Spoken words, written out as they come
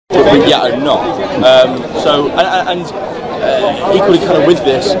but yet are not. Equally kind of with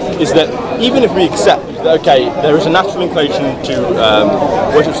this is that even if we accept that, okay, there is a natural inclination to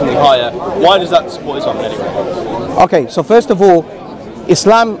worship something higher, why does that support Islam in any way? Okay, so first of all,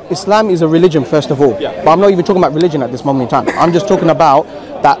 Islam is a religion, first of all. Yeah. But I'm not even talking about religion at this moment in time. I'm just talking about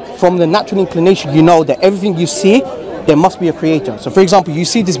that from the natural inclination, you know that everything you see, there must be a creator. So for example, you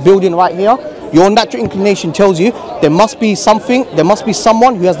see this building right here, your natural inclination tells you there must be something, there must be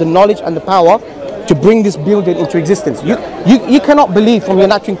someone who has the knowledge and the power to bring this building into existence. You cannot believe from your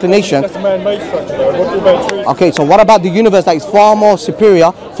natural inclination. That's a man-made structure though. What about trees? Okay, so what about the universe that is far more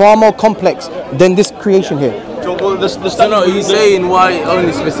superior, far more complex than this creation here? So no, he's saying why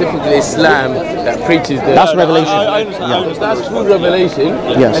only specifically Islam that preaches the... That's revelation. I understand. That's true revelation,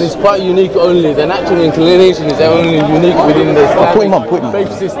 yes. And it's quite unique only. The natural inclination is only unique within the Islamic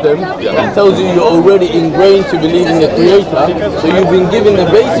faith system that tells you you're already ingrained to believe in the Creator. So you've been given the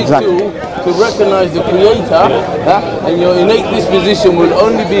basic tool to recognize the Creator, and your innate disposition will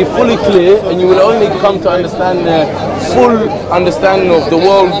only be fully clear, and you will only come to understand the full understanding of the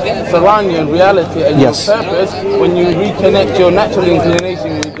world surrounding you and reality and your purpose when you reconnect your natural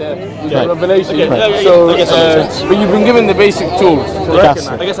inclination with the revelation. But you've been given the basic tools to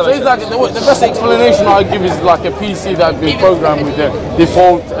recognize. So it's like the best explanation I give is like a PC that's been programmed with the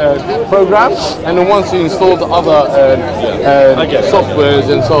default program, and then once you install the other softwares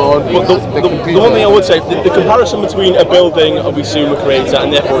and so on. The one thing I would say, the comparison between a building we assume a creator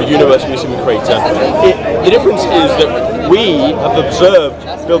and therefore a universe we assume a creator, the difference is that we have observed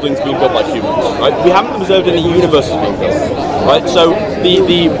buildings being built by humans, right? We haven't observed any universes being built, right? So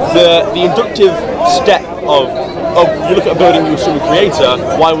the inductive step of you look at a building, you assume a creator.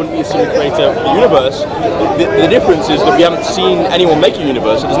 Why wouldn't you assume a creator for the universe? The difference is that we haven't seen anyone make a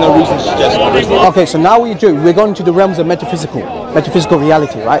universe, so there's no reason to suggest there is one. Okay, so now what you do, we're going to the realms of metaphysical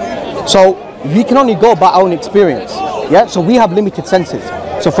reality, right? So we can only go by our own experience, yeah? So we have limited senses.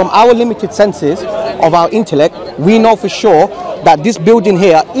 So from our limited senses of our intellect, we know for sure that this building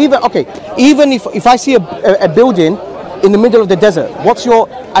here, even if I see a building in the middle of the desert,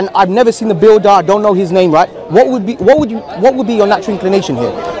 and I've never seen the builder, I don't know his name, right? What would be your natural inclination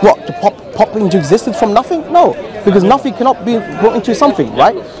here? What, to pop into existence from nothing? No, because nothing cannot be brought into something,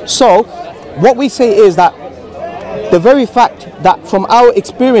 right? So what we say is that the very fact that from our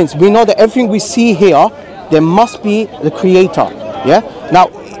experience we know that everything we see here, there must be the creator. Yeah. Now,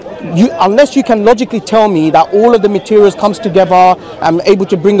 unless you can logically tell me that all of the materials comes together, I'm able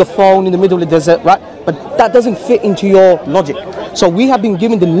to bring a phone in the middle of the desert, right? But that doesn't fit into your logic. So we have been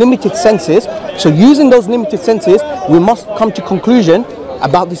given the limited senses. So using those limited senses, we must come to conclusion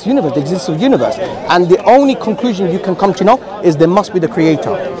about this universe, the existence of the universe. And the only conclusion you can come to know is there must be the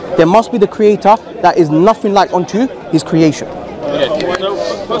creator. There must be the creator that is nothing like unto his creation.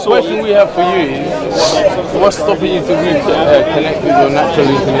 The question we have for you is, what's stopping you to connect with your natural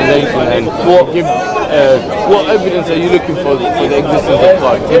inclination, and what evidence are you looking for the existence of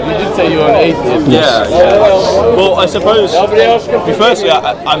God? You did say you're an atheist. Yeah. Well, I suppose, firstly,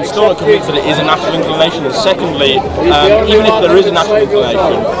 I'm still not convinced that it is a natural inclination, and secondly, even if there is a natural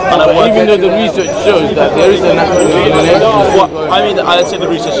inclination, even though the research shows that there is a natural inclination, I'd say the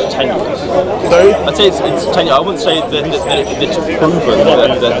research is tenuous. Sorry? I'd say it's tenuous. I wouldn't say that it's proven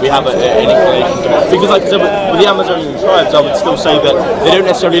that we have an inclination to it. Because like I said, with the Amazonian tribes, I would still say that they don't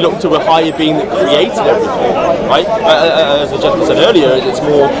necessarily look to a higher being that created everything, right? As the gentleman said earlier, it's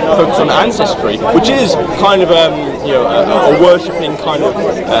more focused on ancestry, which is kind of a worshipping kind of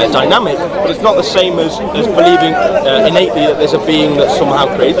dynamic, but it's not the same as believing innately that there's a being that somehow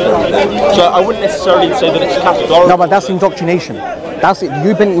created everything. So I wouldn't necessarily say that it's categorical. No, but that's indoctrination. That's it.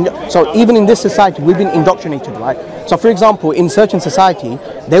 So even in this society, we've been indoctrinated, right? So for example, in certain society,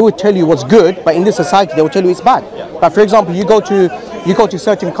 they would tell you what's good, but in this society, they will tell you it's bad. But for example, you go to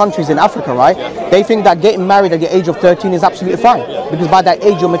certain countries in Africa, right? They think that getting married at the age of 13 is absolutely fine, because by that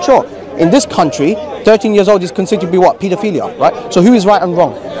age you're mature. In this country, 13 years old is considered to be what? Pedophilia, right? So who is right and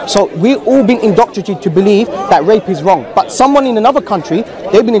wrong? So we've all been indoctrinated to believe that rape is wrong. But someone in another country,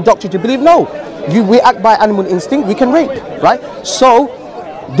 they've been indoctrinated to believe, no, we act by animal instinct, we can rape, right? So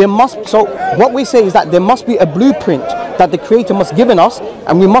what we say is that there must be a blueprint that the Creator must give in us,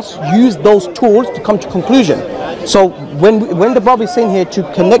 and we must use those tools to come to conclusion. So when the brother is saying here to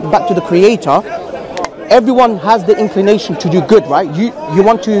connect back to the Creator, everyone has the inclination to do good, right? You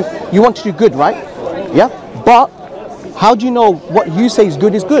want to do good, right? Yeah. But how do you know what you say is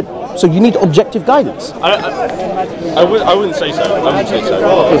good is good? So you need objective guidance. I wouldn't say so. I wouldn't say so.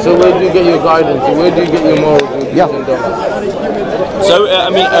 Okay, so where do you get your guidance? Where do you get your morals? So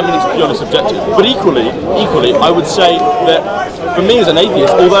I mean, it's purely subjective. But equally, I would say that for me as an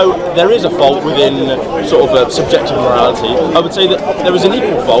atheist, although there is a fault within sort of subjective morality, I would say that there is an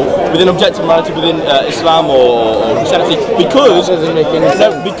equal fault within objective morality within Islam or Christianity, because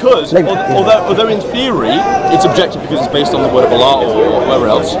although in theory it's objective because it's based on the word of Allah or whoever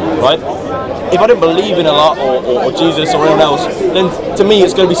else, right? If I don't believe in Allah or Jesus or anyone else, then to me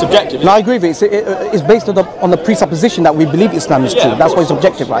it's going to be subjective. No, I agree with it. It's based on the presupposition that we believe Islam is true. That's why it's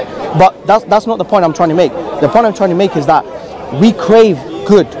objective, right? But that's not the point I'm trying to make. The point I'm trying to make is that we crave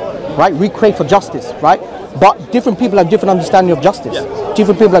good, right? We crave for justice, right? But different people have different understanding of justice.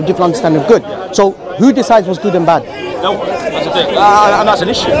 Different people have different understanding of good. So who decides what's good and bad? No, that's the thing, and that's an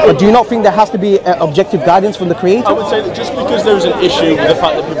issue. But do you not think there has to be objective guidance from the Creator? I would say that just because there is an issue with the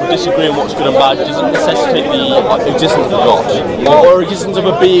fact that people disagree on what's good and bad doesn't necessitate the existence of God or existence of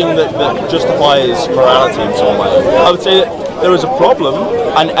a being that justifies morality in some way. I would say that there is a problem,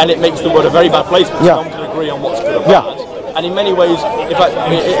 and it makes the world a very bad place because no one can agree on what's good and bad. And in many ways, in fact,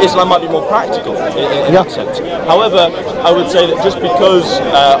 Islam might be more practical in that sense. However, I would say that just because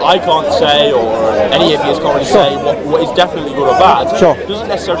I can't say, or any atheist can't really say what is definitely good or bad, doesn't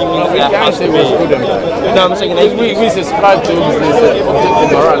necessarily mean that there has to be. No, I'm saying we subscribe to objective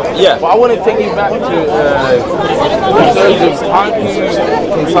morality. Yeah. But I want to take you back to in terms of how do you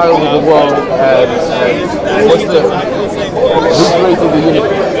reconcile with the world what's the who created the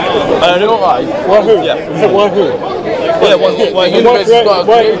universe? Wahoo. Yeah. Wahoo. Yeah, why created? Oh,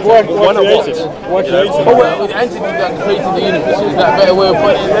 well, the entity that created the universe, is that a better way of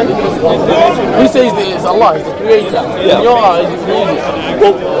putting it then? Who says that it's Allah, it's the creator? In your eyes, it's music.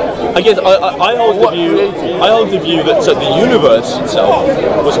 Well, again, I hold the view that the universe itself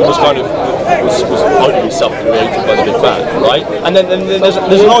was arguably self-created by the Big Bang, right? And then there's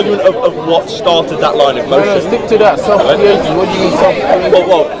an argument of what started that line of motion. No, stick to that, self-created. What do you mean self-created?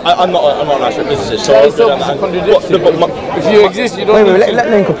 Well, I'm not an astrophysicist, so it's a contradiction. If you exist, you don't. Wait, let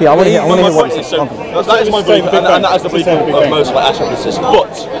me complete. I want to hear what he says. That is my belief, and that is the belief of most astrophysicists. But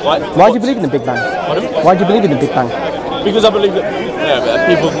why do you believe in the Big Bang? Why do you believe in the Big Bang? Because I believe that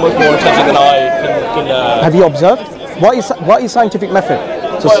people much more intelligent than I can. Have you observed? What is scientific method?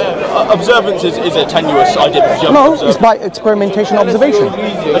 Observance is a tenuous idea. No, it's by experimentation observation.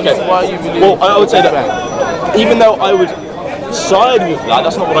 Okay. Well, I would say that even though I would side with that,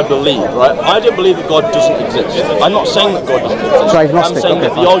 that's not what I believe, right? I don't believe that God doesn't exist. I'm not saying that God doesn't exist. I'm saying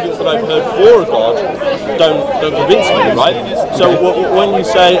that the arguments that I've heard for God don't convince me, right? So when you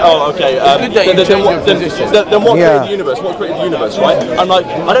say, oh, okay, then what created the universe? What created the universe, right? I'm like,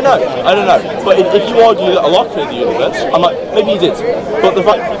 I don't know. But if you argue that Allah created the universe, I'm like, maybe He did. But the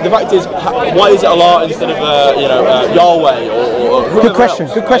fact is, why is it Allah instead of Yahweh or Good question.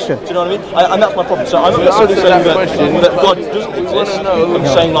 Good question. Do you know what I mean? And that's my problem. So I'm not necessarily saying that God doesn't exist. I'm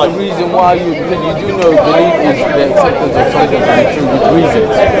saying like the reason why you do know belief is the acceptance of something to be true with reason.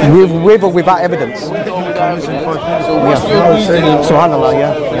 With or without evidence. So what's your reasoning? Subhanallah,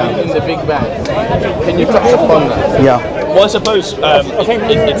 in the Big Bang? Can you touch upon that? Yeah. Well, I suppose it's a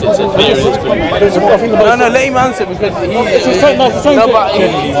theory that's been... No, let him answer because it's the same thing. No, but we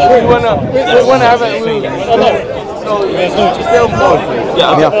wanna have it.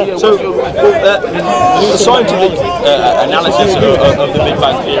 So the scientific analysis of the Big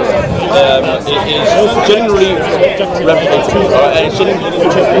Bang theory is generally replicated, and it's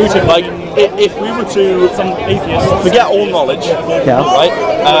generally like if we were to forget all knowledge, right,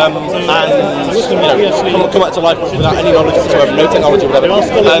 and come back to life without any knowledge whatsoever, no technology, whatever,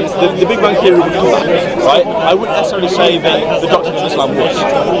 the Big Bang theory would come back, right? I wouldn't necessarily say that the doctrine of Islam would,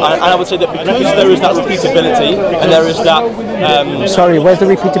 and I would say that because there is that repeatability and there is that. Sorry, where's the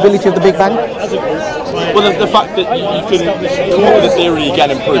repeatability of the Big Bang? Well, the fact that you can come up with a theory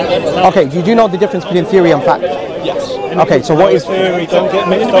again and prove it. Okay, you do know the difference between theory and fact? Yes. Okay, so what is theory? Don't get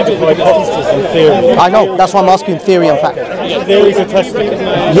mixed up with hypothesis and theory. I know, that's why I'm asking theory and fact. Theories are tested.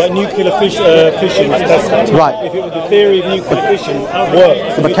 Like nuclear fission is tested. Right. If it was the theory of nuclear fission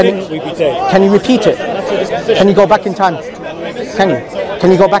worked, we'd be dead. Can you repeat it? Can you go back in time? Can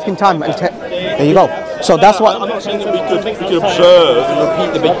you go back in time and there you go. So that's what I'm not saying that we could observe and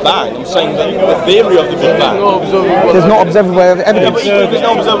repeat the Big Bang. I'm saying that the theory of the Big Bang. There's no observable evidence. There's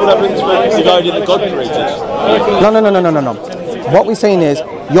no observable evidence for the idea that God created. No. What we're saying is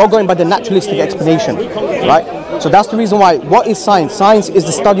you're going by the naturalistic explanation, right? So that's the reason why. What is science? Science is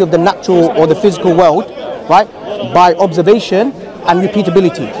the study of the natural or the physical world, right? By observation and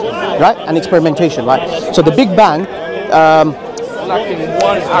repeatability, right? And experimentation, right? So the Big Bang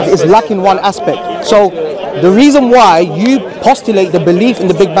lacking one aspect. So the reason why you postulate the belief in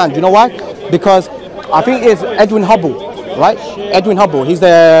the Big Bang, do you know why? Because I think it's Edwin Hubble, right? Edwin Hubble, he's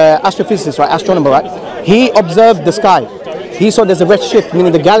the astrophysicist, right? Astronomer, right? He observed the sky. He saw there's a red shift,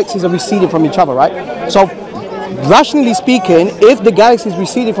 meaning the galaxies are receding from each other, right? So rationally speaking, if the galaxies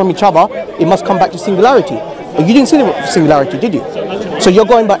receded from each other, it must come back to singularity. But you didn't see the singularity, did you? So you're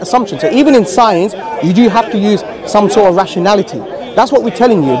going by assumption. So even in science, you do have to use some sort of rationality. That's what we're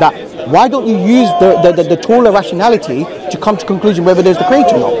telling you, that why don't you use the tool of rationality to come to conclusion whether there's the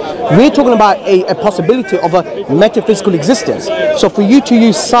creator or not? We're talking about a possibility of a metaphysical existence. So for you to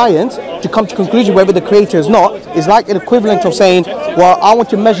use science to come to conclusion whether the creator is not, is like an equivalent of saying, well, I want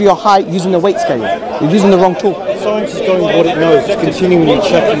to measure your height using the weight scale. You're using the wrong tool. Science is going with what it knows. It's continually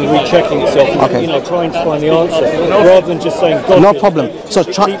checking and rechecking itself. Okay. You know, trying to find the answer rather than just saying God. No problem. So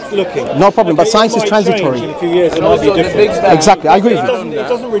keep looking. No problem. But science is transitory. In a few years, it might be different. Exactly. I agree with you. It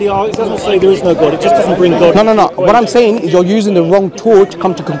doesn't really. It doesn't say there is no God. It just doesn't bring God. No. What I'm saying is you're using the wrong tool to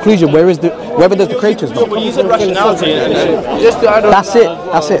come to conclusion whether there's the creator is not. We're using rationality and just to add on. That's it.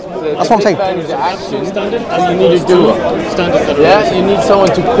 That's what I'm saying. Big Bang is action, and you need to do it. Yeah, you need someone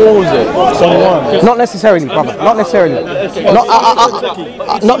to cause it. Someone. Not necessarily, brother. Not necessarily. Not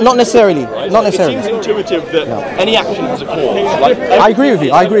necessarily. Not necessarily. it seems intuitive that any action has a cause. Like, I agree with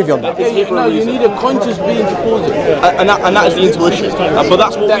you. I agree with you on that. No, you need a conscious being to cause it. and that is the intuition. But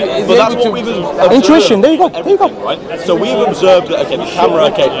that's what we've observed. Intuition. There you go. Right? So we've observed that the camera,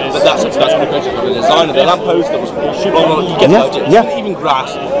 that's been created by the designer. The lamppost that was shooting on, you get the idea. Even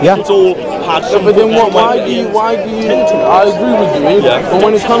grass. Yeah. It's all had some. But then why do you? I agree with you. But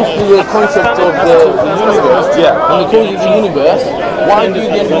when it comes to the concept of the universe, when it comes to the universe, why do you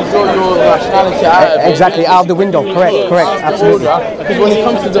then withdraw your rationality out of it? Exactly, out of the window. Correct. Absolutely. Because when it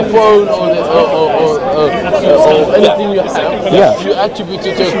comes to the phone or anything you have, you attribute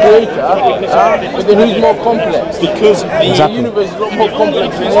it to a creator, but then who's more complex? Because the universe is a lot more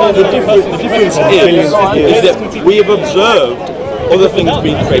complex. The difference is that we have observed other things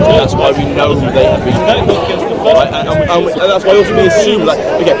being created. That's why we know they have been created. Right? And that's why also we assume, like,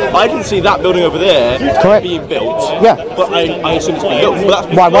 I didn't see that building over there being built. Yeah. But I assume it's been built. But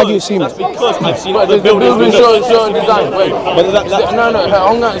that's Why do you assume that's it? because I've seen But other the building buildings. show design. Wait.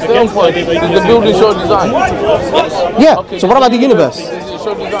 Stay on point. Does the building show design? Yeah. Okay, So what about the universe? Does it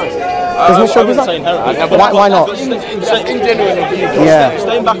show design? Doesn't it show design? Why not? Yeah.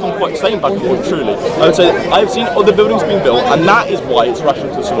 Staying back on point, truly, I would say that I've seen other buildings being built, and that is why it's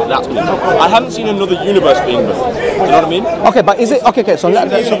rational to assume that that's being built. I haven't seen another universe being built. Do you know what I mean? Okay, but is it okay? So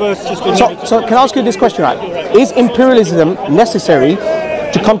can I ask you this question, right? Is imperialism necessary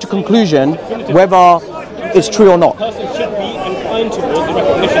to come to conclusion whether it's true or not?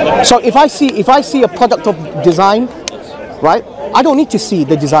 So if I see a product of design, right? I don't need to see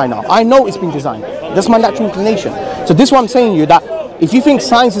the designer. I know it's been designed. That's my natural inclination. So this is what I'm saying to you, that if you think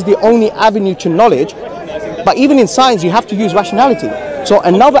science is the only avenue to knowledge, but even in science you have to use rationality. So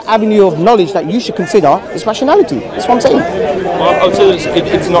another avenue of knowledge that you should consider is rationality. That's what I'm saying. Well, I would say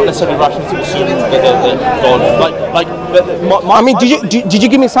it's not necessarily rational to assume that God, I mean, did you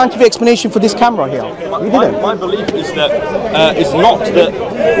give me a scientific explanation for this camera here? You didn't. My belief is that it's not that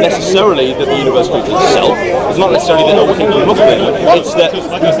necessarily that the universe creates itself. It's not necessarily that everything is nothing. It's that we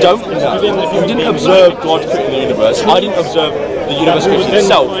don't know. We didn't observe God creating the universe. I didn't observe the universe creating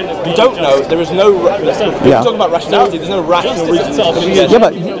itself. We don't know. There is no. We're talking about rationality. There's no rational reason. Yeah,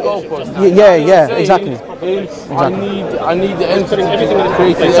 but exactly. I need the entity to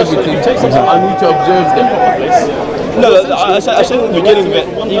create everything. I need to observe them. No, I said at the beginning of it,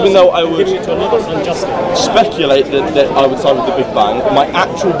 even though I would speculate that I would side with the Big Bang, my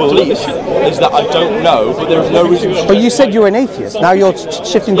actual belief is that I don't know, but there is no reason. But you said you're an atheist. Now you're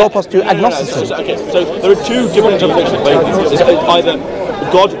shifting goalposts to agnosticism. Okay, so there are two different interpretations of atheism. It's either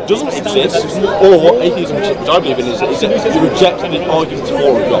God doesn't exist, or atheism, which I believe in, is that you reject the arguments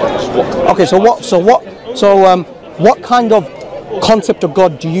for God. Okay, so what kind of concept of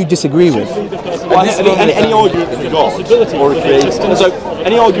God do you disagree with? Well, any argument for God or a creator. So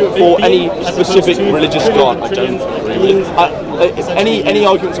any argument for any specific religious God, I don't agree with. Any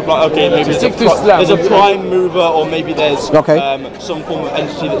arguments of like, okay, maybe there's a prime mover, or maybe there's some form of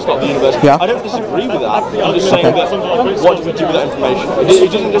entity that's not the universe. Yeah. I don't disagree with that. I'm just saying that what do we do with that information?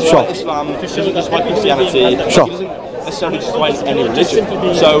 It doesn't just about Islam, it doesn't just about Christianity, it doesn't necessarily just about any religion.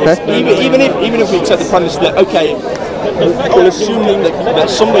 So even if we accept the premise that we're assuming that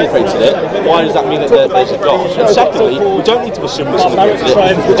somebody created it, why does that mean that there's a God? And secondly, we don't need to assume that somebody created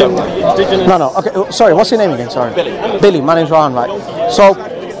it because we don't know. No. Okay. Sorry. What's your name again? Sorry. Billy. Billy. My name's Raihan. Right. So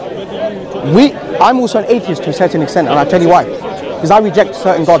I'm also an atheist to a certain extent, and I'll tell you why. Because I reject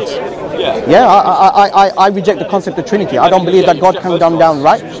certain gods. Yeah, I reject the concept of Trinity. I don't believe that God can come down,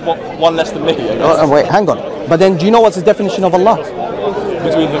 right? Just one less than me. Wait, hang on. But then, do you know what's the definition of Allah?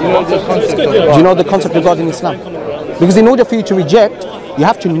 Do you know the concept of God in Islam? Because in order for you to reject, you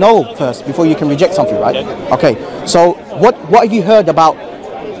have to know first before you can reject something, right? Okay. So what have you heard about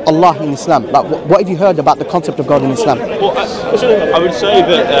Allah in Islam? Like, what have you heard about the concept of God in Islam? Well, I would say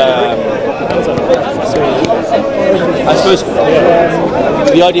that I suppose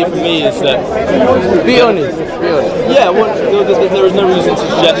the idea for me is that Be honest. yeah, well, there is no reason to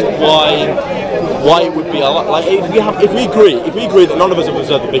suggest why it would be Allah. Like if we agree that none of us have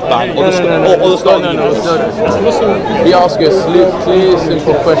observed the Big Bang or the start of the universe. We ask you a clear,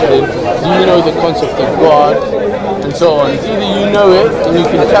 simple question. Do you know the concept of God? And so on. It's either you know it and you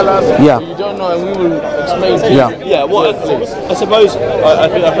can tell us, or you don't know and we will explain to you. Yeah, well, I suppose I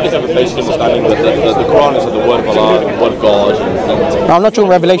think I have a basic understanding that the Quran is the word of Allah, the word of God. No, I'm not talking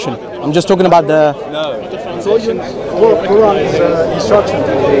Revelation. I'm just talking about the... So Quran is instruction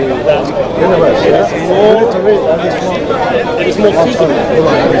for the universe. Yeah? It's more feasible.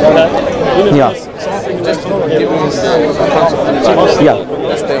 Yeah. Just give him the concept of Yeah.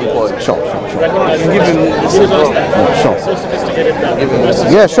 That's the important. Sure. Give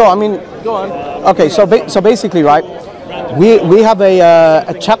him Yeah, sure. I mean, go on. okay. So basically, right, we have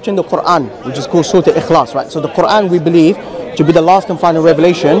a chapter in the Quran which is called Surah Al-Ikhlas, right? So the Quran we believe to be the last and final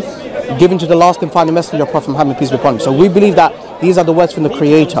revelation given to the last and final messenger, Prophet Muhammad, peace be upon him. So we believe that these are the words from the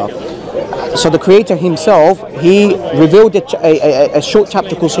Creator. So the Creator himself, he revealed a short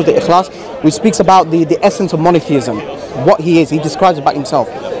chapter called Surah Al-Ikhlas, which speaks about the essence of monotheism, what he is. He describes about himself.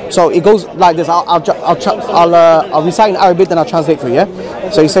 So it goes like this. I'll recite in Arabic, then I'll translate for you. Yeah?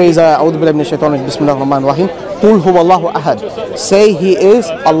 So he says, "A'udhu billahi minash shaitanir rajim. Bismillahir rahmanir rahim. Qul huwallahu ahad." Say he is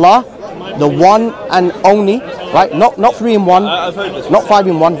Allah, the one and only, right? Not 3 in 1, not 5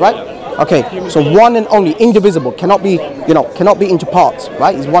 in 1, right? Okay. So one and only, indivisible, cannot be into parts,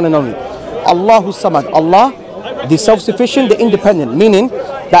 right? He's one and only. Allahu Samad. Allah, the self-sufficient, the independent, meaning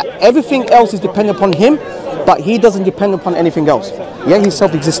that everything else is dependent upon him, but he doesn't depend upon anything else. Yeah, he's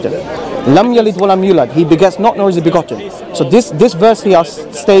self-existent. Lam yalid wa lam yulad. He begets not, nor is he begotten. So this verse here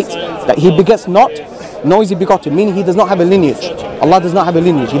states that he begets not, nor is he begotten, meaning he does not have a lineage. Allah does not have a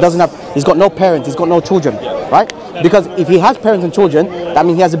lineage. He's got no parents, he's got no children, right? Because if he has parents and children, that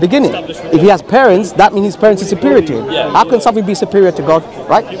means he has a beginning. If he has parents, that means his parents are superior to him. How can something be superior to God,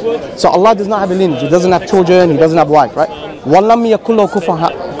 right? So Allah does not have a lineage. He doesn't have children, he doesn't have wife, right? وَلَمْ يَكُنْ لَهُ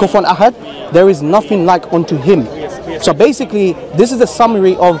كُفُوًا أَحَدٌ. There is nothing like unto him. So basically, this is a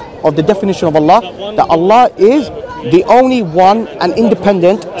summary of the definition of Allah, that Allah is the only one and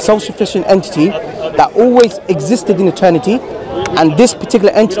independent, self-sufficient entity that always existed in eternity, and this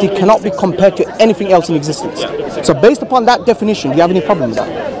particular entity cannot be compared to anything else in existence. So based upon that definition, do you have any problem with that?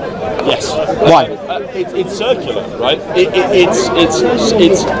 Yes. Why? It's circular, right? It's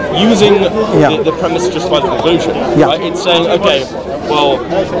using the premise to justify the conclusion. Right? It's saying, okay, well,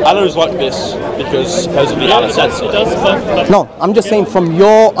 Allah is like this because supposedly Allah said so. No, I'm just saying from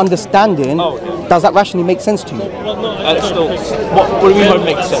your understanding, does that rationally make sense to you? Still, what do you mean by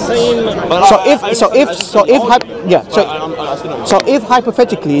make sense? So if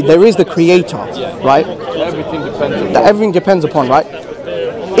hypothetically there is the Creator, right? Everything depends upon, right?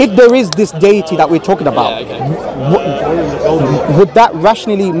 If there is this deity that we're talking about, would that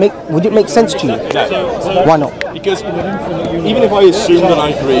rationally would it make sense to you? No. Why not? Because even if I assumed and I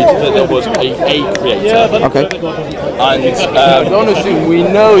agreed that there was a creator, okay, and honestly, we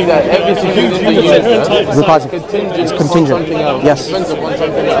know that everything in the universe is contingent. Yes. Exactly.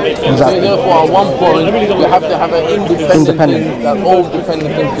 So therefore, at one point, you have to have an independent thing that all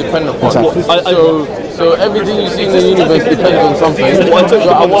dependent things depend upon. Exactly. So everything you see in the universe depends on something. So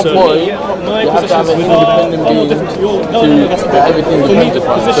at one point, you have to have an independent being that everything depends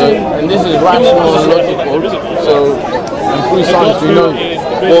upon. So, and this is rational and logical. So, in free science, we know.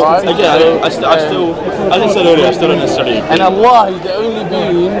 Well, again, I still, as I said earlier, I still don't necessarily agree. And Allah is the only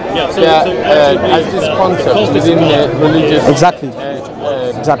being that has this concept within the religious. Exactly.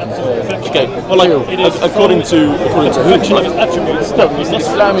 Okay. Well, like according to who?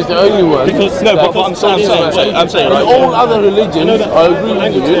 Islam is the only one. But I'm saying, right? All other religions, I agree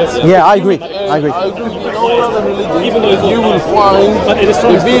with you. Yeah, I agree. In all other religions, you will find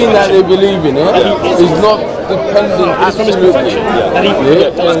the being that they believe in is not dependent absolutely.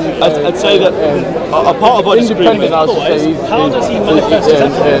 I'd say that a part of what independent, I should say, is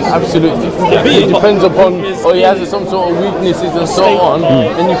absolutely. It depends upon, or he has some sort of weaknesses and so on,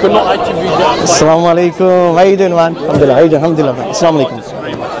 and you cannot attribute that. Assalamu alaikum. How you doing, man? Alhamdulillah. Assalamu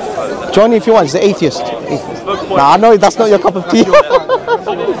alaikum. Join if you want. He's an atheist. Nah, I know that's not your cup of tea.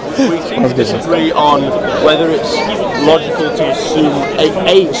 We seem to disagree on whether it's logical to assume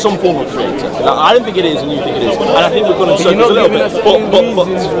some form of creator. Now, I don't think it is, and you think it is, and I think we've gone in circles a little bit.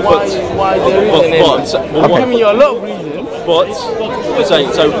 Give me a lot of reasons. But we're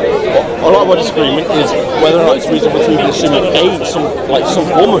saying so. A lot of our disagreement is whether or not it's reasonable to even assume some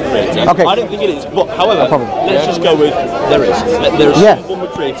form of creator. Okay. I don't think it is. But however, let's just go with there is. There is some form of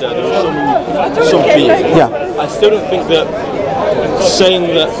creator. There is some being. Yeah. I still don't think that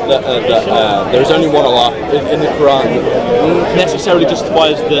saying that there is only one Allah in the Quran necessarily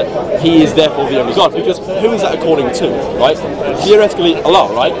justifies that He is therefore the only God, because who is that according to, right? Theoretically,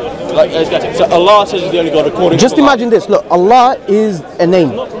 Allah, right? So Allah says He's the only God according to Allah. Just imagine this. Look, Allah is a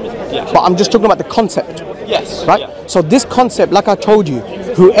name, Yeah. but I'm just talking about the concept. Yes. Right? Yeah. So this concept, like I told you,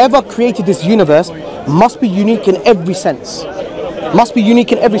 whoever created this universe must be unique in every sense. Must be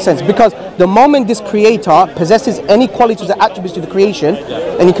unique in every sense, because the moment this creator possesses any qualities or attributes to the creation,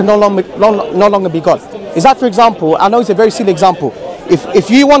 then he can no longer be God. Is that, for example, I know it's a very silly example. If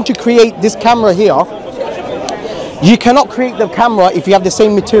you want to create this camera here, you cannot create the camera if you have the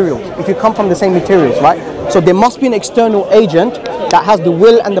same materials, if you come from the same materials, right? So there must be an external agent that has the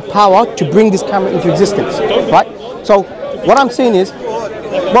will and the power to bring this camera into existence, right? So what I'm saying is,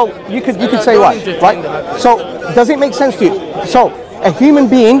 well, you could say right? So does it make sense to you? So a human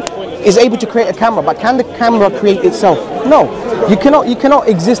being is able to create a camera, but can the camera create itself? No, you cannot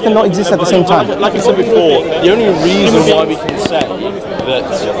exist and not exist at the same time. Like I said before, the only reason why we can say that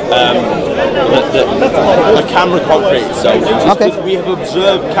a camera can't create itself is because we have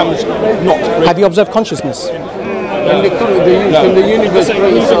observed cameras not create. Have you observed consciousness? Can the universe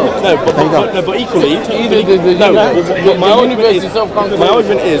create itself? No, but equally, my argument is,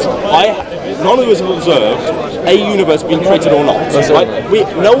 none of us have observed a universe being created or not. Right?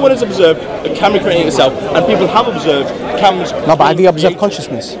 No one has observed a camera creating itself, and people have observed cameras. No, but have you observed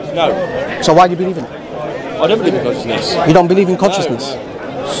consciousness? No. So why do you believe in it? I don't believe in consciousness. You don't believe in consciousness?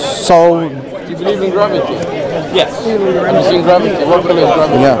 So Do you believe in gravity? Yes. Have you seen gravity? What colour is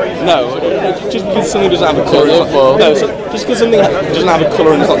gravity? yeah. No, just because something doesn't have a colour. Just because something doesn't have a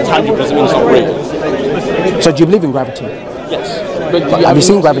colour and it's not tangible doesn't mean it's not real. So do you believe in gravity? Yes. But Have you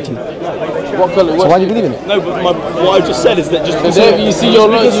seen gravity? What colour? So why do you believe in it? No, but what I just said is that just because There you see your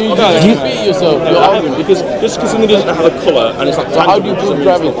light, you defeat yourself. You're arguing. because just because something doesn't have a colour and it's not tangible, How do you prove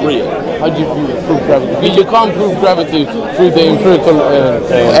doesn't mean it's not gravity? real. How do you prove gravity? You can't prove gravity through the empirical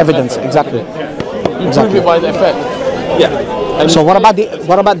Evidence, exactly. You prove it by the effect. Yeah. So what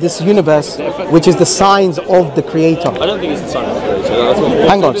about this universe, which is the signs of the creator? I don't think it's the sign of the creator. That's what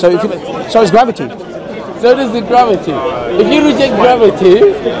Hang on. So it's gravity. So does the gravity. If you reject gravity,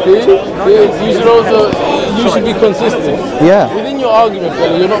 you should be consistent. Yeah. Within your argument,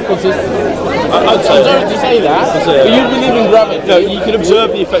 fella, you're not consistent. I'd say I'm sorry to say that, but you believe in gravity. No, you can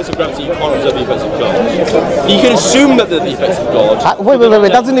observe the effects of gravity, you can't observe the effects of God. You can assume that they're the effects of God. Wait.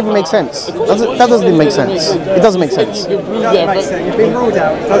 That doesn't even make sense. That doesn't even make sense. It doesn't make sense. You can prove the effect. You've been ruled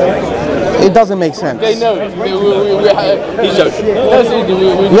out. It doesn't make sense. They know. He's joking.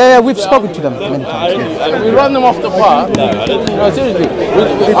 Yeah, we've spoken to them many times. Yeah. We run them off the park. No, seriously.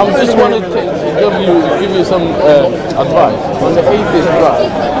 I just want to give you some advice. On the atheist drive,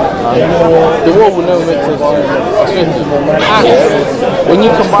 the world will never make sense to you. And when you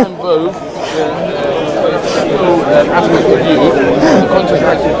combine both, aspect of you, the conscious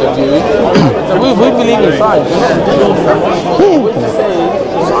aspect of you, so we believe in science. We say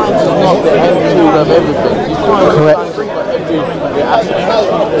science is not the end tool of everything. You can't use science for every aspect.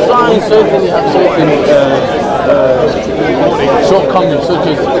 Science certainly has certain shortcomings, such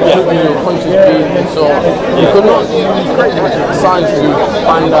as proving your conscious being and so on. You cannot use science to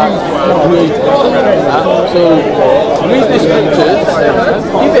find out the creator. So read the scriptures,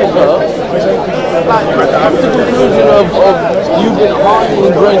 give it a go. Like, come to the conclusion of you've been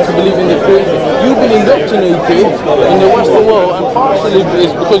hardly ingrained to believe in the creator. You've been indoctrinated in the Western world, and partially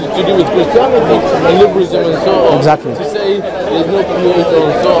it's because it's to do with Christianity and liberalism and so on. Exactly. To say there's no creator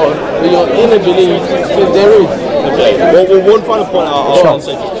and so on, but your inner belief says there is. Okay, well, one final point I'll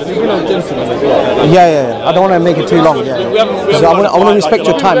say. You've been a gentleman as well. Yeah. I don't want to make it too long. Yeah. So I want to respect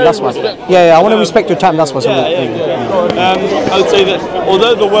your time. That's why. Yeah. I want to respect your time. That's why. I would say that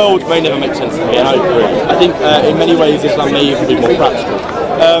although the world may never make sense to me, and I agree, I think in many ways Islam may even be more practical.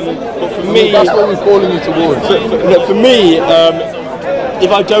 But for me, that's what we're calling you towards. For me,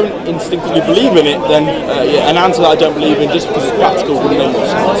 if I don't instinctively believe in it, then an answer that I don't believe in just because it's practical wouldn't make more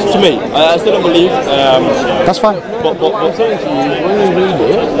sense to me. I still don't believe. That's fine. But what I'm saying to you, when you read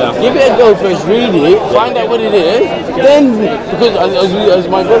it, give it a go first, read it, find out what it is, then, because as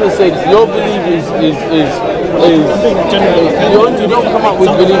my brother said, your belief is you don't come up with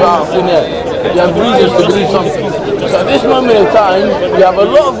belief out of thin air. You have reasons to believe something. So at this moment in time, you have a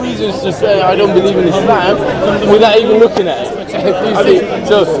lot of reasons to say I don't believe in Islam without even looking at it.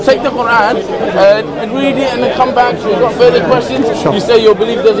 So take the Quran and read it and then come back. If you've got further questions, you say your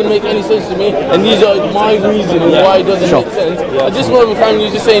belief doesn't make any sense to me and these are my reasons why it doesn't make sense. At this moment in time,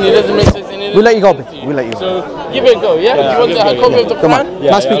 you're just saying it doesn't make sense. We'll let you go, we'll let you go. So give it a go, yeah? You want to have a copy of the Quran? Come on.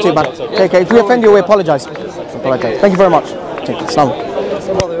 Nice to speak to you, man. Okay, if we offend you, we apologise. Thank you very much. Okay, Assalamu.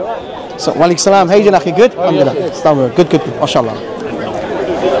 So, walaikum salam. How you doing, akhi? Good? Alhamdulillah. Good. MashaAllah.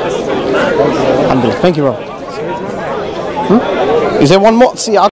 Alhamdulillah. Thank you, bro. Is there one more? See,